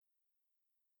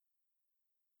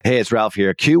Hey, it's Ralph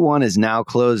here. Q1 is now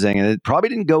closing and it probably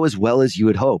didn't go as well as you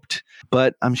had hoped.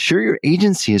 But I'm sure your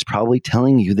agency is probably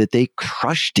telling you that they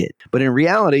crushed it. But in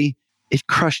reality, it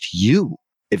crushed you.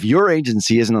 If your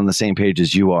agency isn't on the same page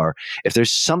as you are, if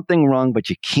there's something wrong, but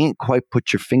you can't quite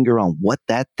put your finger on what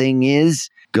that thing is,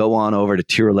 go on over to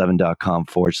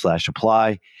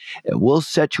tier11.com/apply. And we'll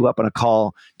set you up on a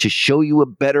call to show you a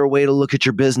better way to look at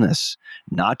your business.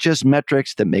 Not just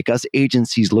metrics that make us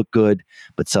agencies look good,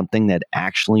 but something that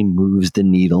actually moves the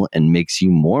needle and makes you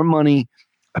more money,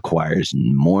 acquires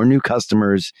more new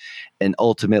customers, and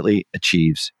ultimately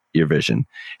achieves your vision.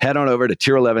 Head on over to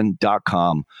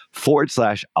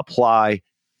tier11.com/apply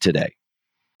today.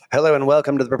 Hello and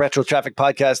welcome to the Perpetual Traffic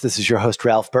Podcast. This is your host,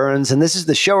 Ralph Burns, and this is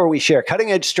the show where we share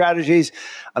cutting-edge strategies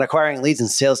on acquiring leads and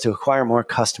sales to acquire more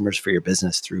customers for your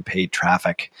business through paid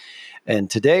traffic. And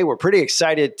today we're pretty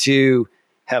excited to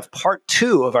have part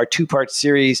 2 of our 2-part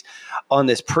series on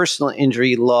this personal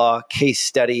injury law case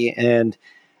study. And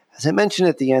as I mentioned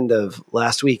at the end of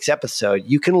last week's episode,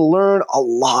 you can learn a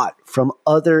lot from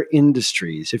other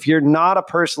industries. If you're not a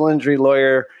personal injury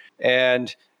lawyer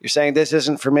and you're saying this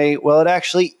isn't for me, well, it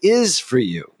actually is for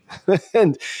you.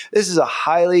 And this is a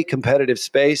highly competitive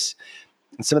space.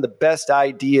 And some of the best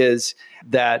ideas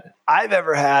that I've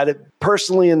ever had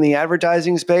personally in the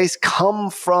advertising space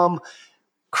come from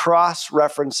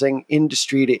cross-referencing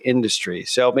industry to industry.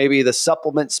 So maybe the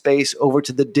supplement space over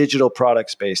to the digital product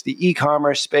space, the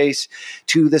e-commerce space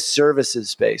to the services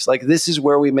space. Like, this is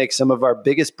where we make some of our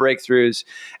biggest breakthroughs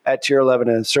at Tier 11.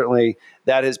 And certainly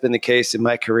that has been the case in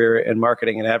my career in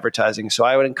marketing and advertising. So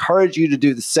I would encourage you to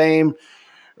do the same,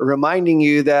 reminding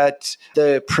you that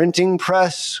the printing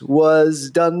press was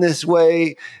done this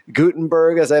way.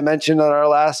 Gutenberg, as I mentioned on our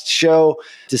last show,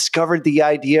 discovered the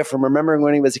idea from remembering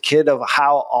when he was a kid of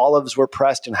how olives were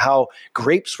pressed and how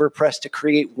grapes were pressed to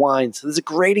create wine. So this is a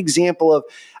great example of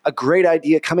a great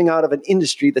idea coming out of an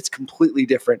industry that's completely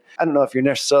different. I don't know if you're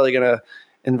necessarily going to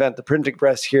invent the printing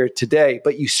press here today,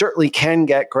 but you certainly can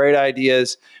get great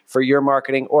ideas for your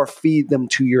marketing or feed them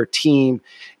to your team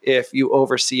if you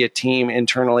oversee a team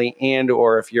internally and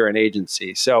or if you're an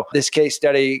agency. So this case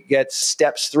study gets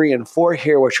steps 3 and 4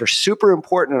 here, which are super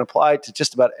important and applied to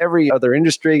just about every other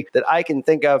industry that I can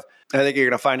think of. I think you're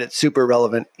going to find it super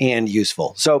relevant and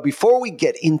useful. So before we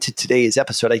get into today's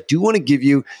episode, I do want to give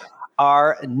you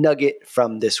our nugget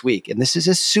from this week. And this is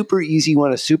a super easy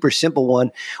one, a super simple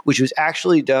one, which was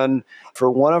actually done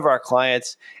for one of our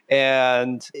clients,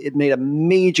 and it made a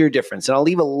major difference. And I'll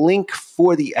leave a link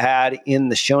for the ad in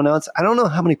the show notes. I don't know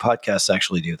how many podcasts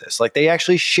actually do this. Like, they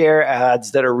actually share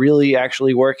ads that are really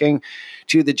actually working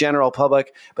to the general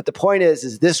public. But the point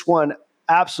is this one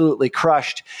absolutely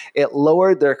crushed. It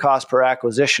lowered their cost per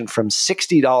acquisition from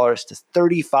 $60 to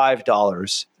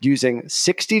 $35, using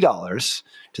 $60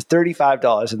 to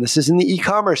 $35. And this is in the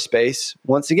e-commerce space.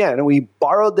 Once again, and we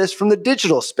borrowed this from the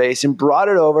digital space and brought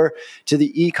it over to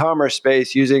the e-commerce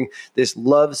space using this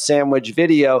love sandwich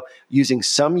video, using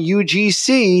some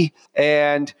UGC,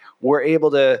 and we're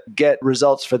able to get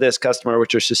results for this customer,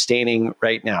 which are sustaining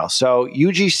right now. So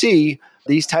UGC,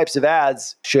 these types of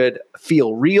ads should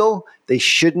feel real. They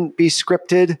shouldn't be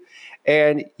scripted.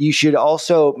 And you should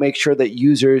also make sure that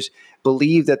users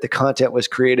believe that the content was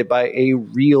created by a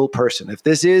real person. If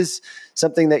this is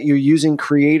something that you're using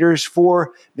creators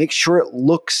for, make sure it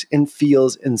looks and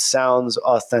feels and sounds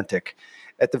authentic.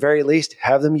 At the very least,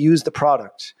 have them use the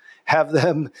product. Have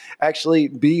them actually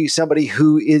be somebody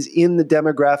who is in the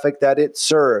demographic that it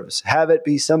serves. Have it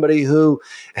be somebody who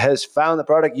has found the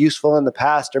product useful in the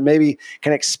past, or maybe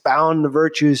can expound the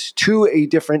virtues to a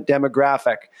different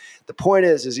demographic. The point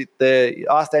is the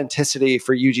authenticity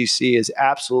for UGC is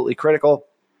absolutely critical.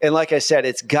 And like I said,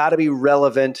 it's got to be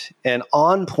relevant and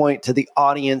on point to the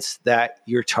audience that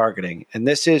you're targeting. And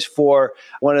this is for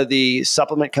one of the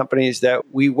supplement companies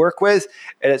that we work with.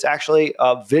 And it's actually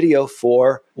a video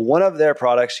for one of their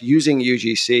products using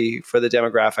UGC for the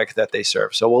demographic that they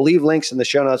serve. So we'll leave links in the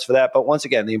show notes for that. But once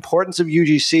again, the importance of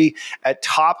UGC at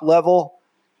top level,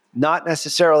 not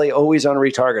necessarily always on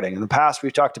retargeting. In the past,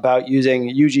 we've talked about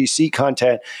using UGC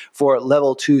content for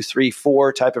level 2, 3,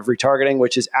 4 type of retargeting,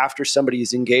 which is after somebody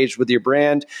is engaged with your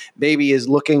brand, maybe is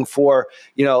looking for,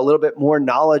 a little bit more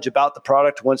knowledge about the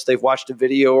product once they've watched a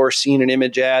video or seen an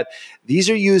image ad. These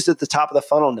are used at the top of the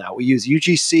funnel now. We use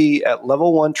UGC at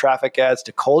level 1 traffic ads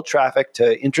to cold traffic,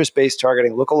 to interest-based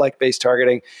targeting, lookalike-based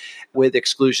targeting, with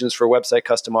exclusions for website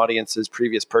custom audiences,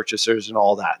 previous purchasers, and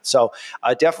all that. So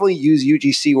definitely use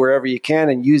UGC wherever you can,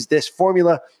 and use this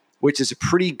formula, which is a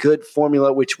pretty good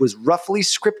formula, which was roughly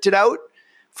scripted out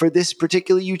for this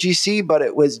particular UGC, but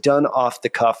it was done off the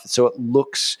cuff. So it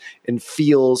looks and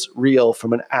feels real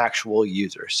from an actual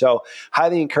user. So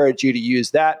highly encourage you to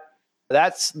use that.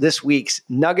 That's this week's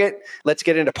nugget. Let's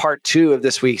get into part 2 of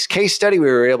this week's case study. We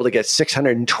were able to get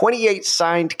 628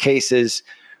 signed cases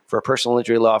for a personal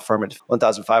injury law firm at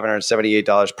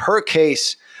 $1,578 per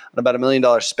case on about $1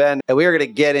 million spend. And we are going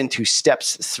to get into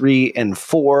steps 3 and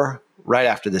 4 right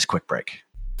after this quick break.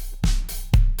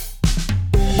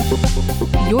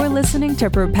 You're listening to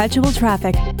Perpetual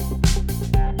Traffic.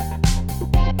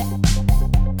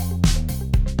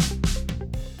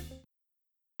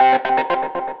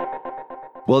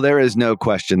 Well, there is no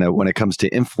question that when it comes to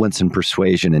influence and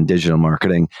persuasion in digital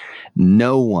marketing,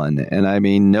 no one, and I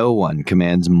mean no one,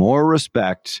 commands more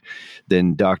respect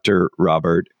than Dr.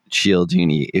 Robert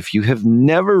Cialdini. If you have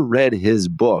never read his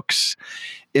books,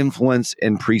 Influence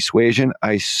and Persuasion,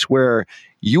 I swear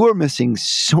you are missing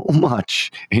so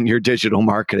much in your digital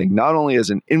marketing, not only as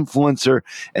an influencer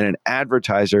and an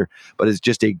advertiser, but as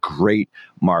just a great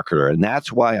marketer. And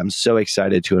that's why I'm so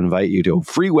excited to invite you to a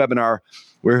free webinar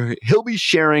where he'll be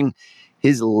sharing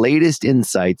his latest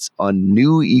insights on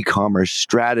new e-commerce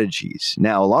strategies.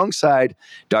 Now, alongside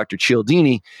Dr.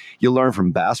 Cialdini, you'll learn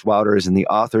from Bass Wouters and the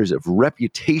authors of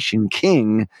Reputation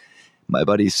King, my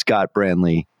buddies Scott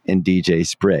Branley and DJ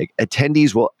Sprigg.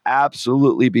 Attendees will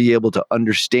absolutely be able to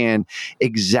understand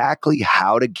exactly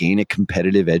how to gain a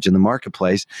competitive edge in the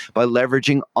marketplace by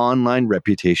leveraging online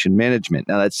reputation management.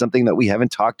 Now, that's something that we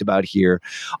haven't talked about here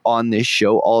on this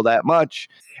show all that much.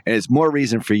 And it's more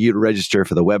reason for you to register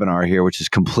for the webinar here, which is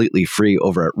completely free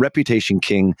over at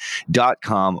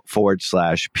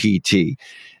reputationking.com/PT.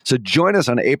 So join us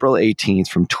on April 18th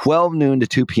from 12 noon to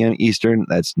 2 p.m. Eastern.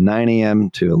 That's 9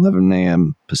 a.m. to 11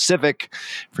 a.m. Pacific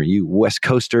for you West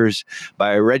Coasters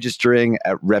by registering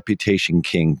at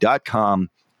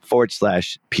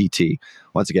reputationking.com/PT.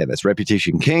 Once again, that's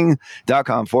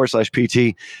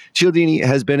reputationking.com/PT. Cialdini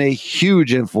has been a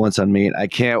huge influence on me, and I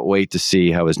can't wait to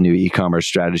see how his new e-commerce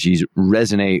strategies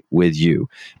resonate with you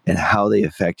and how they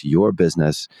affect your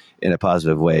business in a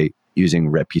positive way using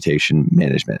reputation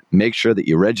management. Make sure that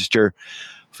you register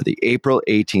for the April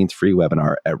 18th free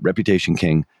webinar at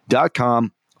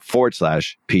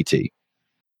reputationking.com/PT.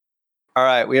 All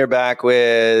right, we are back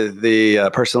with the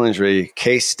personal injury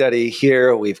case study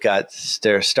here.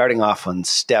 They're starting off on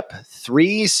step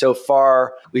 3. So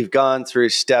far, we've gone through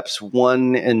steps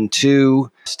 1 and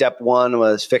 2. Step 1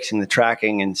 was fixing the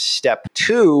tracking, and step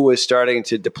 2 was starting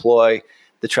to deploy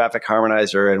the traffic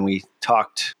harmonizer, and we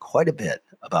talked quite a bit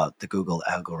about the Google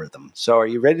algorithm. So are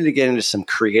you ready to get into some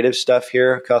creative stuff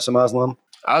here, Qasim Aslam?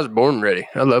 I was born ready.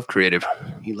 I love creative.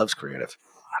 He loves creative.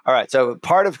 All right. So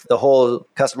part of the whole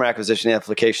customer acquisition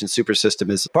application super system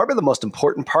is probably the most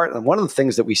important part. And one of the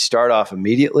things that we start off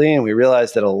immediately, and we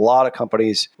realize that a lot of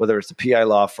companies, whether it's a PI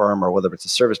law firm or whether it's a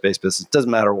service-based business, doesn't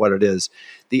matter what it is,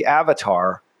 the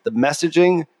avatar, the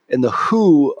messaging, and the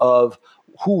who of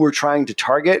who we're trying to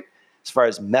target as far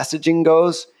as messaging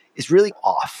goes is really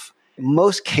off. In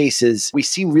most cases, we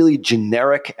see really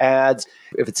generic ads.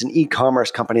 If it's an e-commerce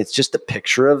company, it's just a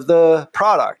picture of the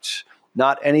product.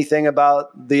 Not anything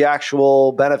about the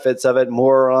actual benefits of it,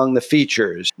 more along the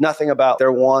features. Nothing about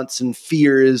their wants and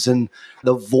fears and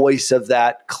the voice of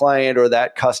that client or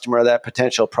that customer, that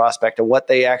potential prospect, and what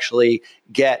they actually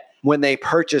get when they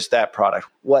purchase that product,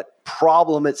 what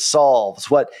problem it solves,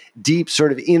 what deep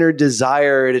sort of inner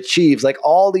desire it achieves. Like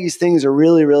all these things are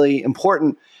really, really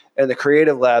important. And the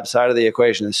creative lab side of the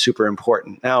equation is super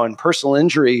important. Now, in personal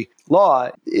injury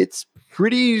law, it's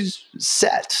pretty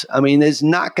set. I mean, there's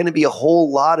not going to be a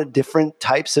whole lot of different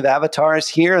types of avatars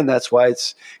here. And that's why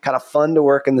it's kind of fun to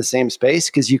work in the same space,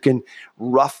 because you can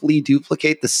roughly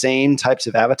duplicate the same types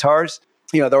of avatars.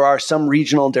 You know, there are some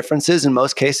regional differences in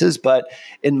most cases, but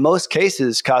in most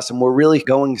cases, Qasim, we're really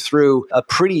going through a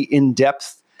pretty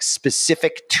in-depth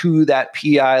specific to that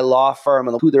PI law firm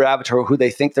and who their avatar, who they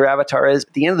think their avatar is.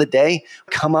 At the end of the day,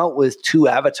 come out with 2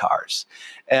 avatars.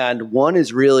 And one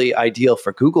is really ideal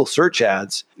for Google search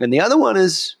ads, and the other one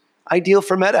is ideal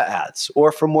for meta ads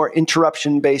or for more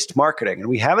interruption-based marketing. And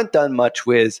we haven't done much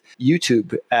with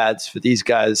YouTube ads for these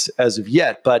guys as of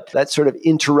yet, but that sort of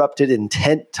interrupted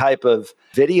intent type of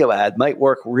video ad might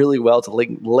work really well to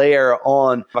layer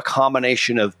on a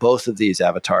combination of both of these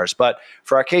avatars. But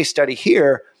for our case study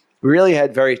here, we really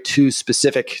had 2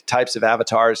 specific types of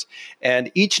avatars, and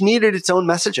each needed its own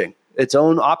messaging, its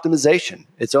own optimization,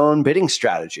 its own bidding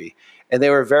strategy. And they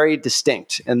were very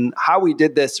distinct. And how we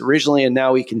did this originally, and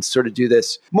now we can sort of do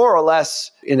this more or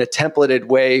less in a templated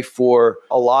way for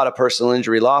a lot of personal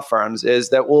injury law firms is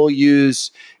that we'll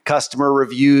use customer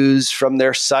reviews from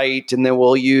their site, and then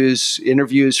we'll use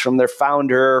interviews from their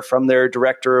founder, from their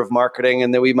director of marketing,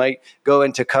 and then we might go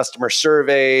into customer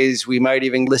surveys. We might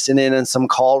even listen in on some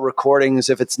call recordings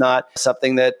if it's not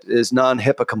something that is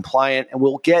non-HIPAA compliant, and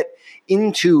we'll get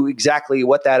into exactly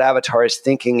what that avatar is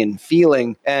thinking and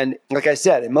feeling. And like I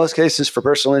said, in most cases for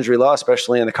personal injury law,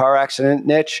 especially in the car accident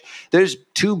niche, there's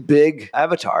two big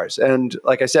avatars. And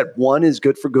like I said, one is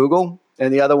good for Google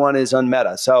and the other one is on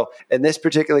Meta. So in this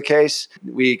particular case,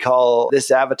 we call this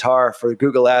avatar for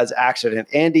Google Ads Accident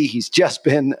Andy. He's just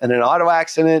been in an auto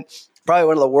accident. Probably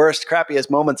one of the worst, crappiest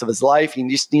moments of his life. He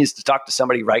just needs to talk to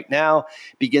somebody right now.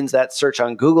 Begins that search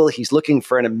on Google. He's looking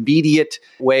for an immediate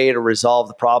way to resolve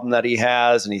the problem that he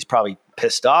has, and he's probably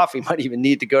pissed off. He might even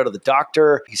need to go to the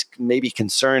doctor. He's maybe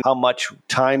concerned how much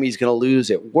time he's going to lose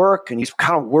at work, and he's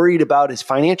kind of worried about his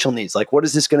financial needs. Like, what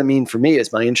is this going to mean for me?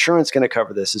 Is my insurance going to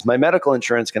cover this? Is my medical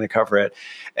insurance going to cover it?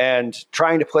 And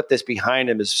trying to put this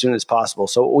behind him as soon as possible.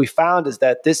 So what we found is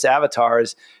that this avatar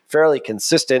is fairly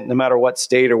consistent no matter what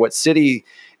state or what city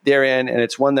they're in, and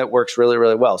it's one that works really,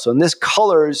 really well. So and this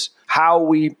colors how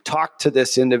we talk to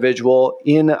this individual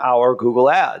in our Google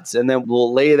Ads. And then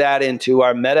we'll lay that into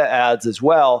our Meta ads as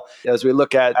well as we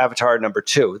look at avatar number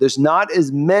 2. There's not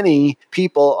as many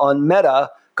people on Meta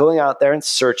going out there and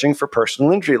searching for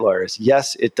personal injury lawyers.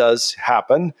 Yes, it does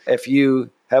happen. If you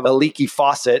have a leaky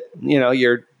faucet,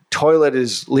 your toilet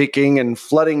is leaking and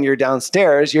flooding your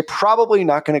downstairs, you're probably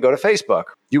not going to go to Facebook.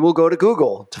 You will go to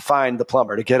Google to find the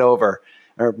plumber to get over,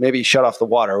 or maybe shut off the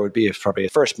water would be probably a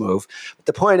first move. But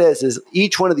the point is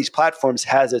each one of these platforms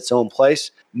has its own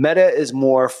place. Meta is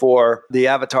more for the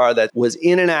avatar that was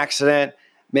in an accident.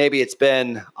 Maybe it's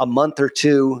been a month or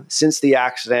two since the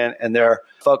accident and they're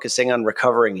focusing on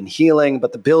recovering and healing,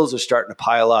 but the bills are starting to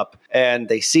pile up and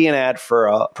they see an ad for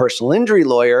a personal injury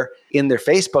lawyer in their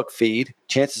Facebook feed.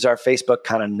 Chances are Facebook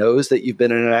kind of knows that you've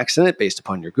been in an accident based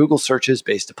upon your Google searches,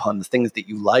 based upon the things that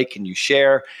you like and you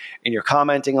share and you're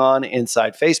commenting on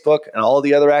inside Facebook and all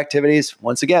the other activities.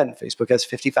 Once again, Facebook has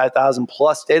 55,000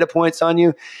 plus data points on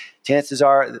you. Chances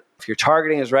are, if your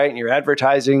targeting is right and your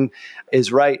advertising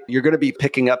is right, you're going to be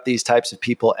picking up these types of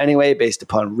people anyway, based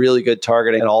upon really good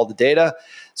targeting and all the data.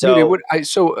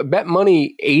 So, bet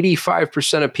money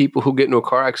 85% of people who get into a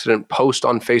car accident post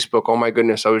on Facebook, oh my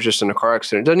goodness, I was just in a car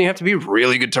accident. It doesn't even have to be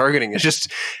really good targeting. It's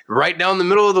just right down the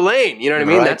middle of the lane. You know what I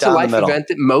mean? Right, that's a life event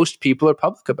that most people are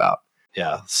public about.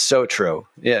 Yeah, so true.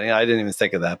 Yeah, I didn't even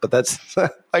think of that, but that's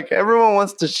like everyone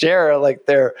wants to share like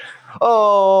their,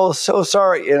 oh, so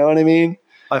sorry. You know what I mean?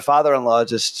 My father-in-law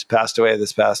just passed away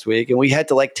this past week, and we had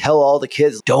to tell all the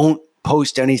kids, don't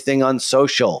post anything on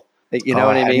social. You know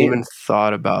what I mean? I hadn't even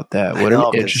thought about that. What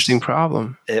an interesting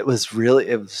problem. It was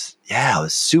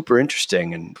super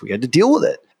interesting, and we had to deal with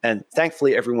it. And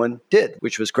thankfully, everyone did,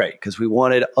 which was great because we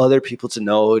wanted other people to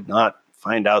know, not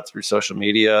find out through social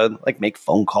media, make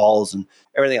phone calls and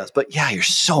everything else. But yeah, you're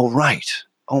so right.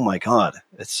 Oh my God,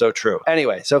 it's so true.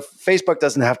 Anyway, so Facebook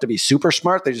doesn't have to be super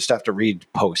smart. They just have to read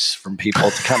posts from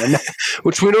people to kind of know.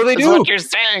 Which we know they do. What you're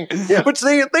saying. Yeah. Which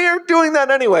they are doing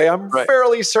that anyway. I'm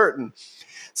fairly certain.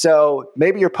 So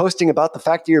maybe you're posting about the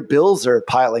fact that your bills are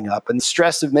piling up and the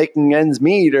stress of making ends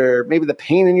meet, or maybe the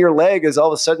pain in your leg is all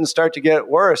of a sudden start to get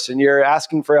worse and you're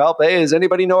asking for help. Hey, does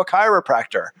anybody know a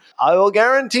chiropractor? I will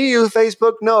guarantee you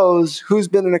Facebook knows who's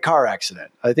been in a car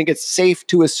accident. I think it's safe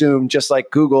to assume, just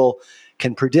like Google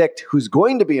can predict who's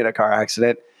going to be in a car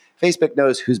accident, Facebook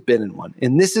knows who's been in one.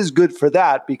 And this is good for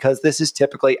that because this is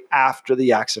typically after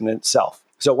the accident itself.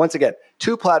 So once again,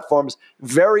 two platforms,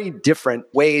 very different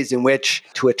ways in which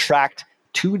to attract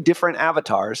two different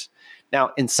avatars.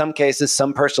 Now, in some cases,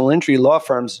 some personal injury law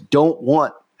firms don't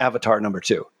want avatar number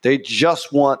 2. They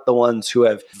just want the ones who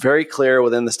have very clear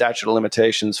within the statute of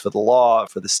limitations for the law,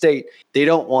 for the state. They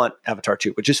don't want avatar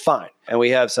 2, which is fine. And we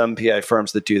have some PI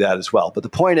firms that do that as well. But the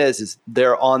point is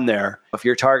they're on there. If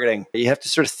you're targeting, you have to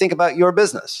sort of think about your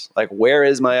business. Like, where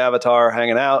is my avatar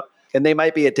hanging out? And they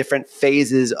might be at different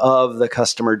phases of the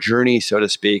customer journey, so to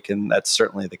speak. And that's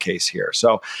certainly the case here.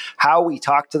 So how we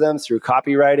talk to them through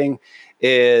copywriting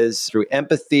is through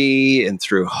empathy and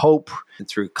through hope and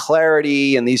through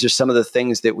clarity. And these are some of the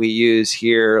things that we use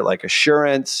here, like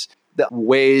assurance. The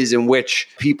ways in which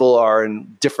people are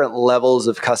in different levels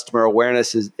of customer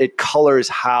awareness, it colors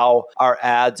how our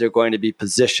ads are going to be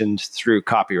positioned through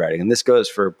copywriting. And this goes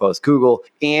for both Google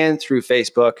and through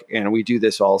Facebook. And we do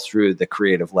this all through the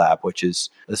Creative Lab, which is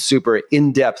a super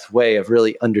in-depth way of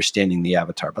really understanding the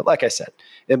avatar. But like I said,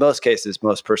 in most cases,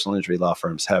 most personal injury law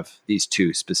firms have these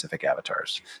two specific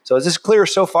avatars. So is this clear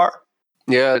so far?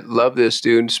 Yeah, I love this,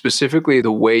 dude. Specifically,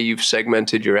 the way you've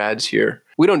segmented your ads here.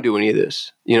 We don't do any of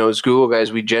this. As Google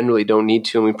guys, we generally don't need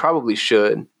to, and we probably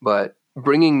should. But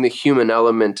bringing the human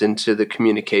element into the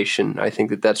communication, I think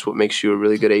that that's what makes you a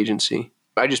really good agency.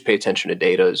 I just pay attention to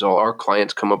data as all our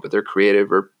clients come up with their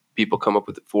creative or people come up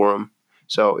with it for them.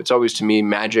 So it's always, to me,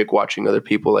 magic watching other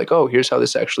people like, oh, here's how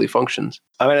this actually functions.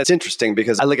 I mean, it's interesting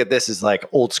because I look at this as like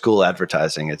old school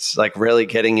advertising. It's like really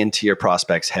getting into your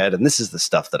prospect's head. And this is the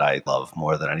stuff that I love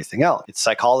more than anything else. It's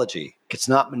psychology. It's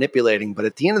not manipulating, but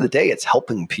at the end of the day, it's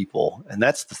helping people. And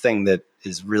that's the thing that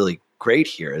is really great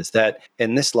here, is that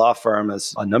in this law firm,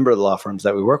 as a number of the law firms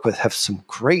that we work with have some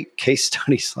great case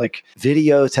studies, like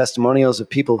video testimonials of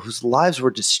people whose lives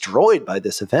were destroyed by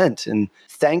this event. And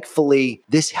thankfully,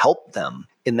 this helped them.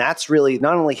 And that's really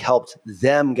not only helped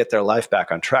them get their life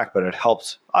back on track, but it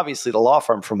helps, obviously, the law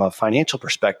firm from a financial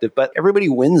perspective, but everybody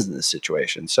wins in this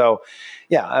situation. So,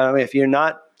 yeah, I mean, if you're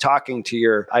not talking to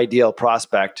your ideal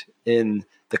prospect in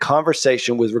the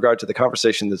conversation with regard to the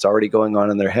conversation that's already going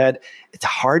on in their head, it's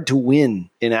hard to win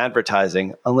in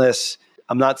advertising unless,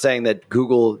 I'm not saying that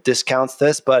Google discounts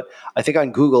this, but I think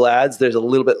on Google Ads, there's a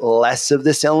little bit less of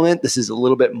this element. This is a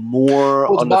little bit more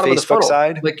on the Facebook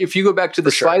side. Like if you go back to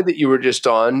the slide that you were just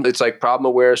on, it's like problem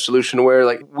aware, solution aware.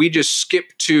 Like we just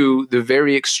skip to the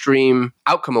very extreme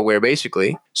outcome aware,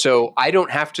 basically. So I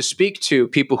don't have to speak to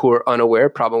people who are unaware,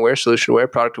 problem aware, solution aware,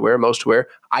 product aware, most aware.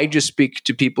 I just speak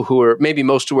to people who are maybe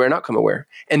most aware and outcome aware.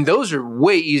 And those are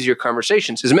way easier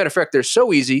conversations. As a matter of fact, they're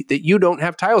so easy that you don't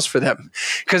have tiles for them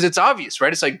because it's obvious,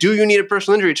 right? It's like, do you need a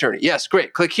personal injury attorney? Yes,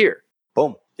 great. Click here.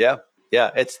 Boom. Yeah.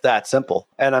 Yeah. It's that simple.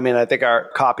 And I mean, I think our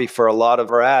copy for a lot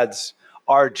of our ads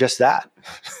are just that.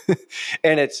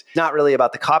 And it's not really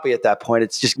about the copy at that point.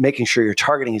 It's just making sure your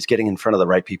targeting is getting in front of the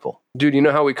right people. Dude, you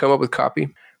know how we come up with copy?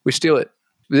 We steal it.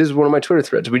 This is one of my Twitter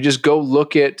threads. We just go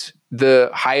look at the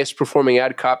highest performing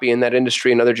ad copy in that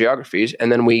industry and other geographies, and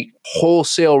then we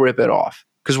wholesale rip it off.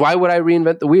 Because why would I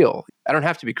reinvent the wheel? I don't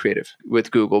have to be creative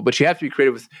with Google, but you have to be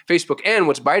creative with Facebook. And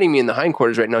what's biting me in the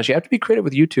hindquarters right now is you have to be creative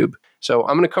with YouTube. So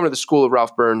I'm going to come to the school of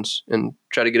Ralph Burns and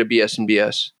try to get a BS and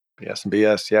BS. BS and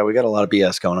BS. Yeah, we got a lot of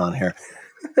BS going on here.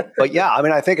 But yeah, I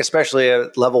mean, I think especially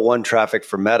at level 1 traffic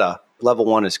for Meta, level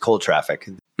 1 is cold traffic.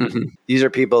 Mm-hmm. These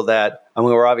are people that, I mean,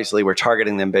 we're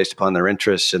targeting them based upon their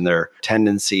interests and their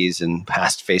tendencies and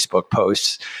past Facebook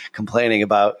posts complaining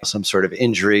about some sort of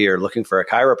injury or looking for a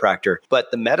chiropractor.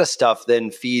 But the Meta stuff then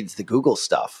feeds the Google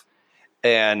stuff.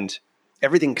 And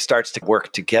everything starts to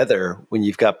work together when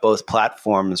you've got both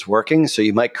platforms working. So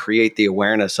you might create the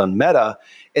awareness on Meta,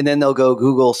 and then they'll go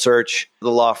Google search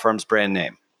the law firm's brand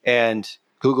name. And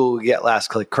Google will get last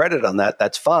click credit on that.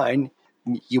 That's fine.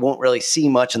 You won't really see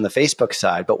much on the Facebook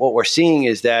side. But what we're seeing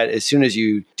is that as soon as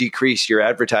you decrease your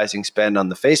advertising spend on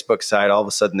the Facebook side, all of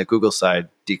a sudden the Google side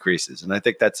decreases. And I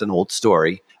think that's an old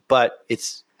story, but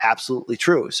it's absolutely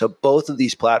true. So both of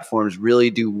these platforms really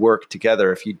do work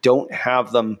together. If you don't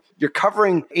have them, you're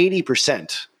covering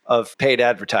 80% of paid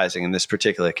advertising in this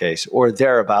particular case, or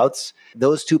thereabouts.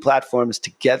 Those two platforms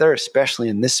together, especially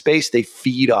in this space, they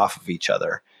feed off of each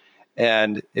other.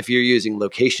 And if you're using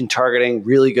location targeting,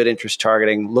 really good interest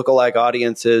targeting, lookalike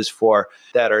audiences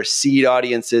that are seed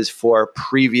audiences for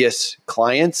previous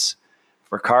clients,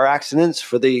 for car accidents,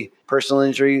 for the personal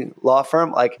injury law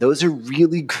firm, like those are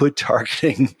really good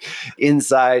targeting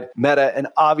inside Meta and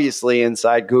obviously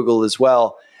inside Google as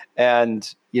well. And,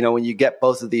 when you get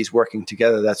both of these working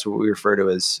together, that's what we refer to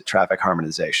as traffic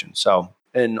harmonization. So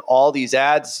in all these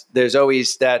ads, there's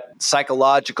always that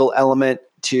psychological element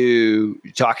to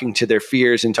talking to their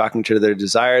fears and talking to their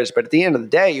desires. But at the end of the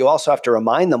day, you also have to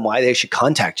remind them why they should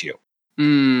contact you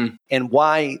and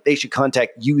why they should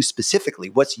contact you specifically.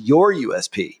 What's your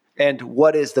USP and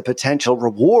what is the potential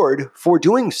reward for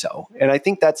doing so? And I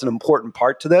think that's an important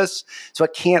part to this. So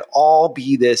it can't all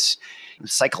be this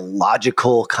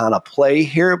psychological kind of play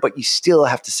here, but you still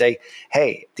have to say,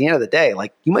 hey, at the end of the day,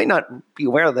 like you might not be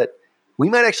aware that we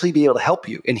might actually be able to help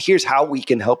you. And here's how we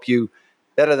can help you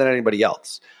better than anybody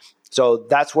else. So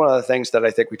that's one of the things that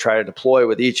I think we try to deploy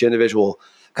with each individual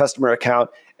customer account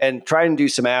and try and do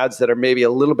some ads that are maybe a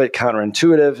little bit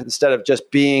counterintuitive instead of just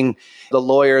being the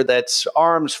lawyer that's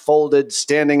arms folded,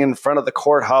 standing in front of the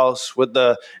courthouse with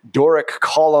the Doric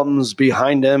columns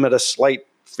behind him at a slight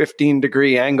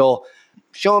 15-degree angle.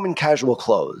 Show them in casual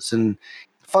clothes and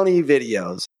funny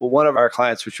videos. Well, one of our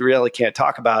clients, which we really can't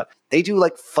talk about, they do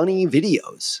like funny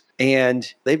videos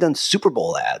and they've done Super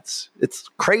Bowl ads. It's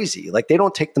crazy. Like they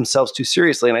don't take themselves too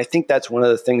seriously. And I think that's one of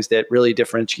the things that really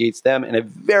differentiates them in a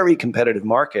very competitive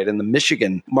market, in the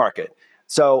Michigan market.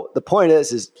 So the point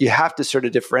is you have to sort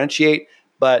of differentiate,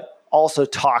 but also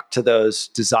talk to those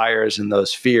desires and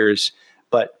those fears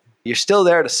but you're still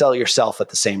there to sell yourself at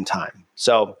the same time.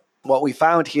 So what we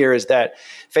found here is that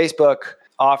Facebook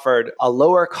offered a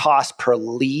lower cost per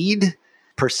lead,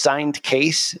 per signed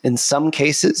case in some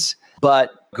cases,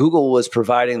 but Google was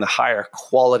providing the higher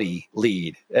quality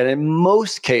lead. And in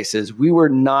most cases, we were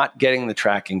not getting the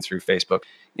tracking through Facebook.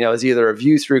 It was either a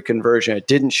view through conversion. It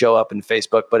didn't show up in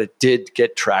Facebook, but it did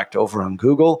get tracked over on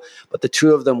Google. But the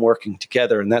two of them working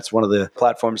together, and that's one of the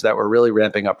platforms that we're really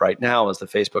ramping up right now is the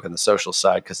Facebook and the social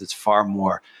side, because it's far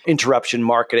more interruption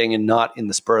marketing and not in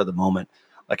the spur of the moment,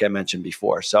 like I mentioned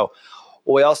before. So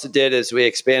what we also did is we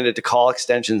expanded to call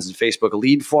extensions and Facebook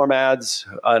lead form ads,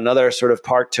 another sort of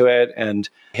part to it, and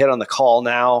hit on the call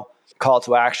now, call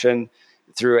to action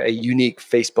through a unique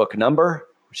Facebook number,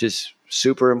 which is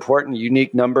super important.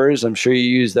 Unique numbers. I'm sure you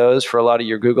use those for a lot of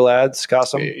your Google ads,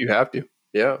 Qasim. You have to.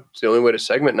 Yeah. It's the only way to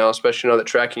segment now, especially now that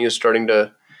tracking is starting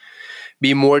to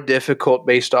be more difficult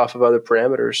based off of other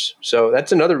parameters. So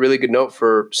that's another really good note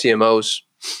for CMOs.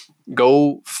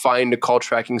 Go find a call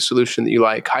tracking solution that you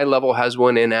like. High Level has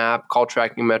one in-app, call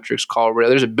tracking metrics,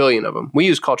 there's a billion of them. We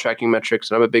use call tracking metrics,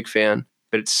 and I'm a big fan,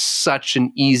 but it's such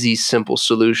an easy, simple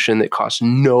solution that costs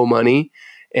no money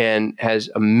and has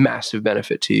a massive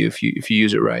benefit to you if you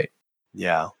use it right.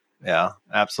 Yeah,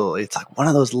 absolutely. It's like one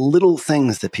of those little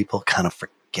things that people kind of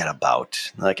forget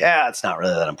about. Like, it's not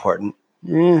really that important.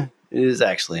 It is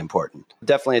actually important.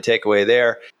 Definitely a takeaway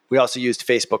there. We also used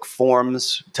Facebook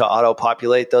forms to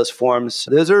auto-populate those forms.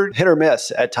 Those are hit or miss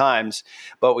at times,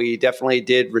 but we definitely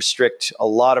did restrict a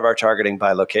lot of our targeting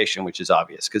by location, which is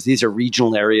obvious because these are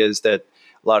regional areas that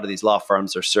a lot of these law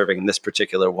firms are serving. In this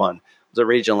particular one, it's a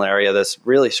regional area that's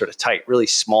really sort of tight, really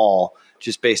small,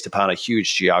 just based upon a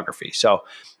huge geography. So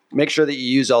make sure that you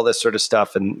use all this sort of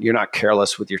stuff and you're not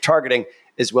careless with your targeting,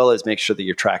 as well as make sure that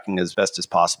you're tracking as best as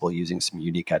possible using some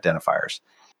unique identifiers.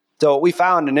 So what we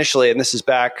found initially, and this is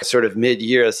back sort of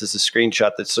mid-year, this is a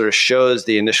screenshot that sort of shows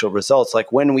the initial results.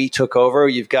 Like when we took over,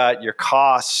 you've got your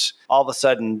costs all of a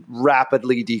sudden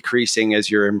rapidly decreasing as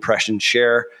your impression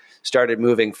share started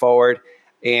moving forward.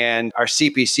 And our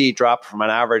CPC dropped from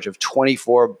an average of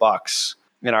 $24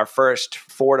 in our first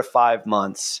 4 to 5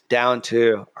 months down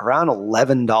to around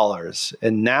 $11.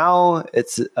 And now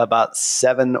it's about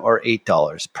 $7 or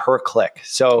 $8 per click.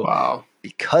 So wow.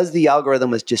 Because the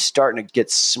algorithm was just starting to get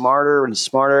smarter and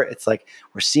smarter, it's like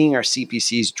we're seeing our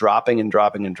CPCs dropping and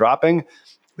dropping and dropping,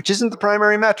 which isn't the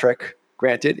primary metric.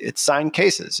 Granted, it's signed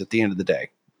cases at the end of the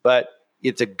day. But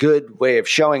it's a good way of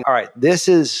showing, all right, this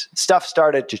is stuff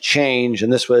started to change.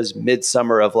 And this was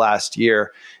midsummer of last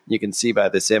year. You can see by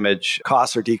this image,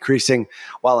 costs are decreasing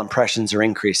while impressions are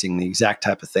increasing. The exact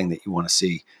type of thing that you want to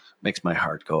see. Makes my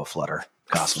heart go aflutter.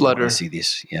 When I see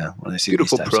these, when I see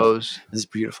beautiful these prose. This is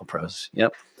beautiful prose.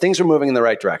 Yep. Things are moving in the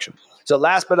right direction. So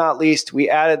last but not least, we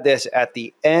added this at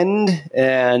the end,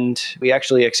 and we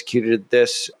actually executed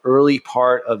this early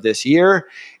part of this year.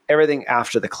 Everything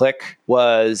after the click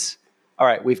was, all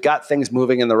right, we've got things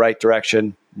moving in the right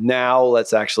direction. Now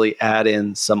let's actually add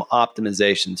in some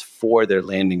optimizations for their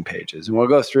landing pages. And we'll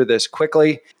go through this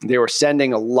quickly. They were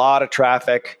sending a lot of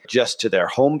traffic just to their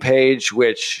homepage,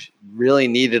 which really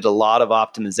needed a lot of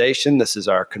optimization. This is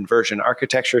our conversion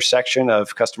architecture section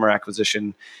of customer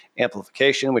acquisition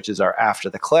amplification, which is our after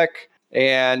the click.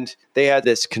 And they had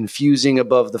this confusing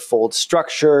above the fold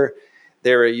structure.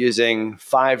 They were using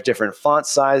 5 different font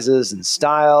sizes and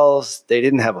styles. They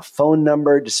didn't have a phone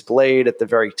number displayed at the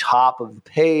very top of the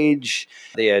page.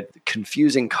 They had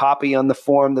confusing copy on the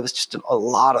form. There was just a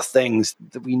lot of things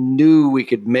that we knew we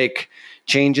could make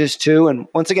changes to. And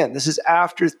once again, this is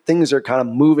after things are kind of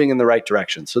moving in the right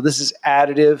direction. So this is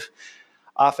additive.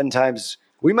 Oftentimes,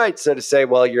 we might sort of say,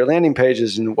 well, your landing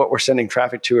pages and what we're sending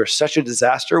traffic to are such a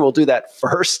disaster. We'll do that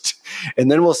first,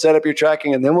 and then we'll set up your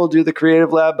tracking, and then we'll do the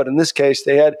creative lab. But in this case,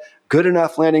 they had good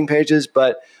enough landing pages.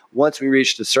 But once we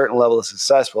reached a certain level of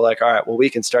success, we're like, all right, well,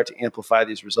 we can start to amplify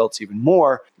these results even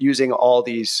more using all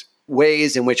these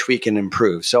ways in which we can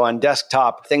improve. So on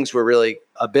desktop, things were really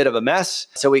a bit of a mess.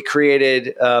 So we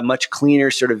created a much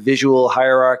cleaner sort of visual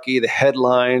hierarchy. The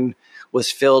headline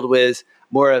was filled with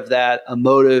more of that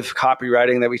emotive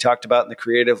copywriting that we talked about in the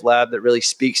creative lab that really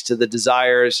speaks to the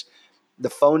desires. The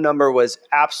phone number was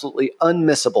absolutely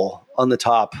unmissable on the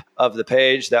top of the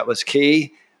page. That was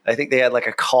key. I think they had like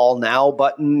a call now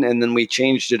button, and then we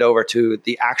changed it over to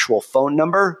the actual phone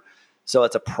number. So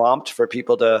it's a prompt for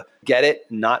people to get it,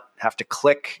 not have to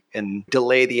click and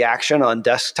delay the action on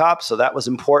desktop. So that was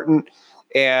important.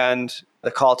 And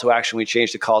the call to action, we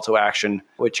changed the call to action,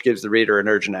 which gives the reader an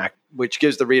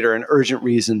urgent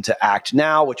reason to act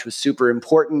now, which was super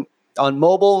important. On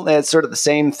mobile, they had sort of the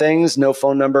same things, no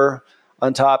phone number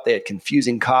on top. They had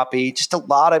confusing copy, just a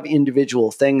lot of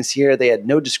individual things here. They had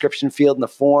no description field in the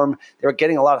form. They were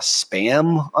getting a lot of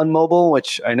spam on mobile,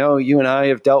 which I know you and I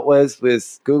have dealt with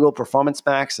Google Performance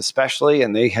Max especially,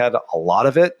 and they had a lot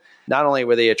of it. Not only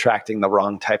were they attracting the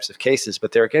wrong types of cases,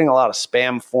 but they were getting a lot of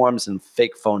spam forms and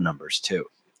fake phone numbers too.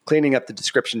 Cleaning up the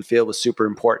description field was super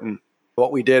important.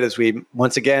 What we did is we,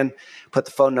 once again, put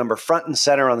the phone number front and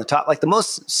center on the top, like the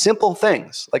most simple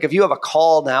things. Like if you have a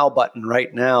call now button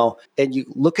right now and you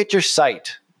look at your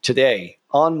site today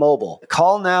on mobile,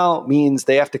 call now means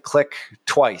they have to click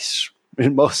twice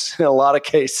in a lot of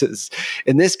cases.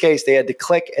 In this case, they had to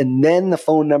click and then the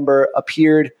phone number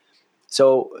appeared.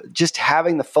 So just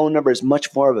having the phone number is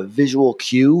much more of a visual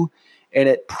cue, and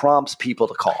it prompts people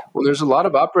to call. Well, there's a lot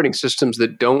of operating systems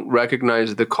that don't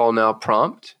recognize the call now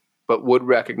prompt, but would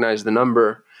recognize the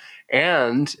number.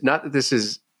 And not that this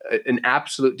is an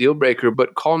absolute deal breaker,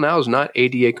 but call now is not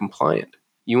ADA compliant.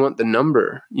 You want the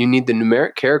number. You need the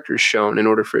numeric characters shown in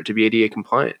order for it to be ADA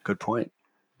compliant. Good point.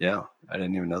 Yeah, I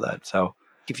didn't even know that. So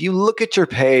if you look at your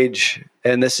page,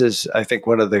 and this is, I think,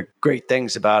 one of the great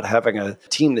things about having a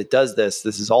team that does this,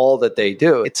 this is all that they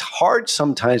do. It's hard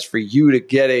sometimes for you to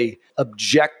get a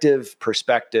objective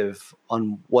perspective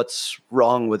on what's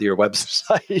wrong with your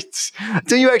websites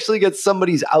until you actually get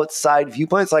somebody's outside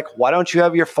viewpoint. It's like, why don't you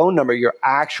have your phone number, your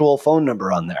actual phone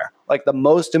number on there? Like the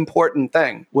most important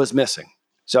thing was missing.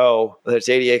 So whether it's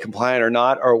ADA compliant or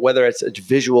not, or whether it's a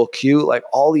visual cue, like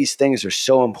all these things are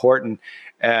so important.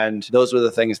 And those were the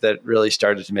things that really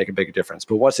started to make a big difference.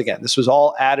 But once again, this was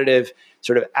all additive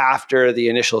sort of after the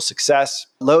initial success.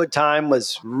 Load time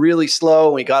was really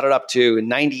slow. We got it up to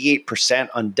 98%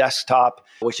 on desktop,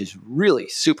 which is really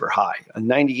super high, a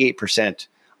 98%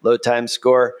 load time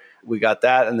score. We got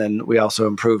that. And then we also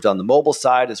improved on the mobile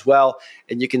side as well.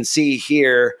 And you can see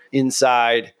here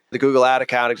inside the Google Ad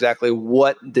account exactly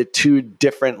what the two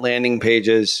different landing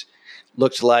pages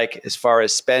looked like as far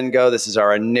as spend go. This is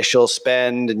our initial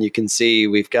spend, and you can see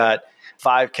we've got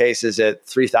 5 cases at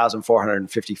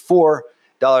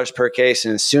 $3,454 per case.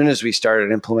 And as soon as we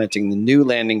started implementing the new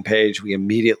landing page, we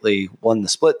immediately won the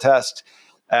split test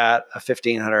at a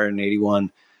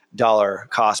 $1,581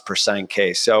 cost per signed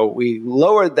case. So we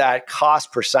lowered that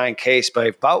cost per signed case by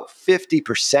about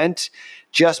 50%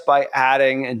 just by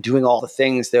adding and doing all the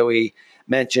things that we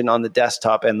mentioned on the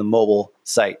desktop and the mobile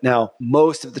site. Now,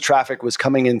 most of the traffic was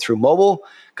coming in through mobile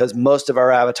because most of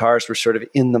our avatars were sort of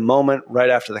in the moment right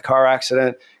after the car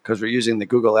accident because we're using the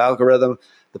Google algorithm.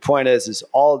 The point is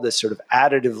all of this sort of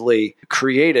additively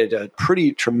created a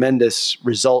pretty tremendous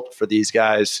result for these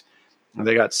guys.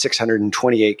 They got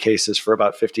 628 cases for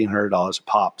about $1,500 a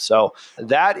pop. So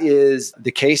that is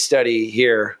the case study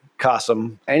here.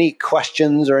 Qasim, any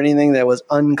questions or anything that was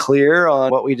unclear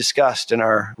on what we discussed in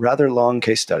our rather long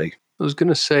case study? I was going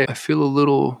to say, I feel a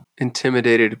little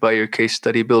intimidated by your case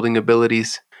study building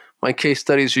abilities. My case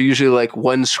studies are usually like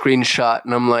one screenshot,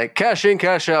 and I'm like, cash in,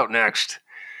 cash out next.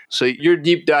 So your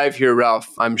deep dive here,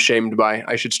 Ralph, I'm shamed by.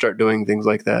 I should start doing things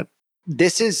like that.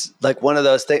 This is like one of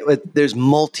those things, there's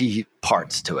multi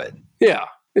parts to it. Yeah,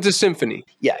 it's a symphony.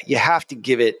 Yeah, you have to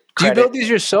give it credit. Do you build these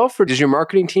yourself, or does your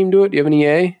marketing team do it? Do you have an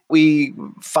EA? We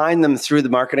find them through the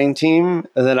marketing team,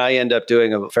 and then I end up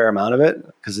doing a fair amount of it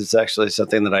because it's actually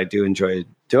something that I do enjoy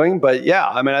doing. But yeah,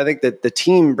 I mean, I think that the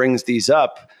team brings these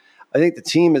up. I think the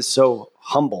team is so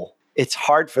humble. It's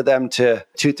hard for them to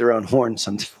toot their own horn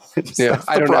sometimes. Yeah,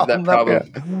 I don't have that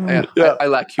problem. Yeah. I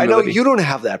lack humility. I know you don't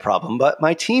have that problem, but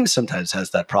my team sometimes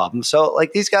has that problem. So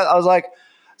like these guys, I was like,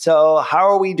 so how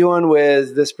are we doing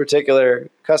with this particular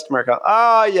customer account?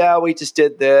 Oh, yeah, we just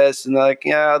did this. And they're like,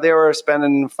 yeah, they were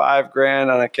spending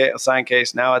 $5,000 on a signed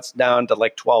case. Now it's down to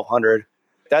like $1,200.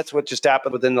 That's what just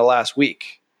happened within the last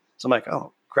week. So I'm like,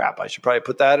 oh, crap, I should probably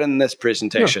put that in this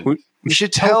presentation. Yeah, you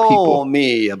should tell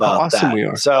me about how awesome that. We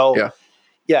are. So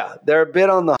yeah, they're a bit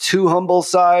on the too humble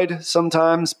side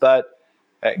sometimes, but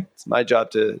hey, it's my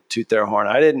job to toot their horn.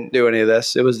 I didn't do any of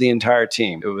this. It was the entire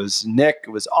team. It was Nick. It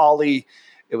was Ollie.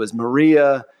 It was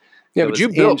Maria. Yeah, but you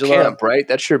built Camp, right?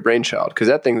 That's your brainchild because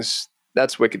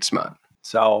that's wicked smart.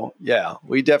 So yeah,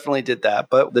 we definitely did that.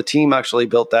 But the team actually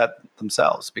built that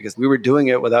themselves because we were doing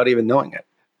it without even knowing it.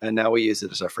 And now we use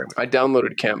it as our framework. I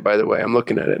downloaded Camp, by the way. I'm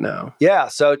looking at it now. Yeah,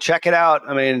 so check it out.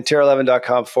 I mean,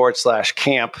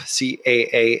 tier11.com/camp,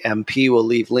 CAAMP. We'll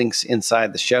leave links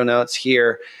inside the show notes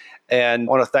here. And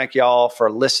I want to thank you all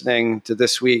for listening to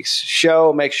this week's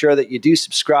show. Make sure that you do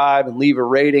subscribe and leave a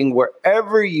rating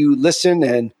wherever you listen.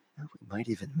 And we might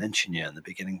even mention you in the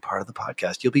beginning part of the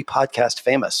podcast. You'll be podcast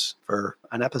famous for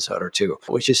an episode or two,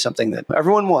 which is something that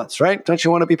everyone wants, right? Don't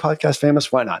you want to be podcast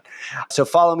famous? Why not? So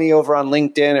follow me over on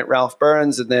LinkedIn at Ralph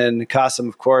Burns, and then Qasim,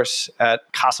 of course,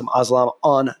 at Qasim Aslam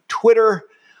on Twitter.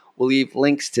 We'll leave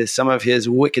links to some of his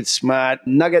wicked smart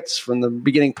nuggets from the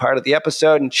beginning part of the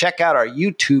episode, and check out our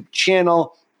YouTube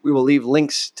channel. We will leave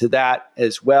links to that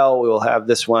as well. We will have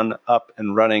this one up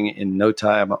and running in no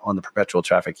time on the Perpetual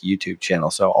Traffic YouTube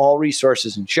channel. So all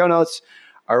resources and show notes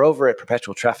are over at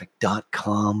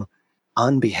perpetualtraffic.com.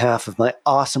 On behalf of my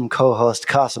awesome co-host,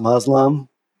 Qasim Aslam.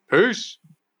 Peace.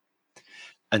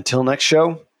 Until next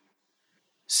show,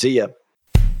 see ya.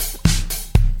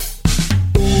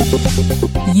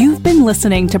 You've been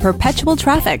listening to Perpetual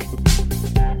Traffic,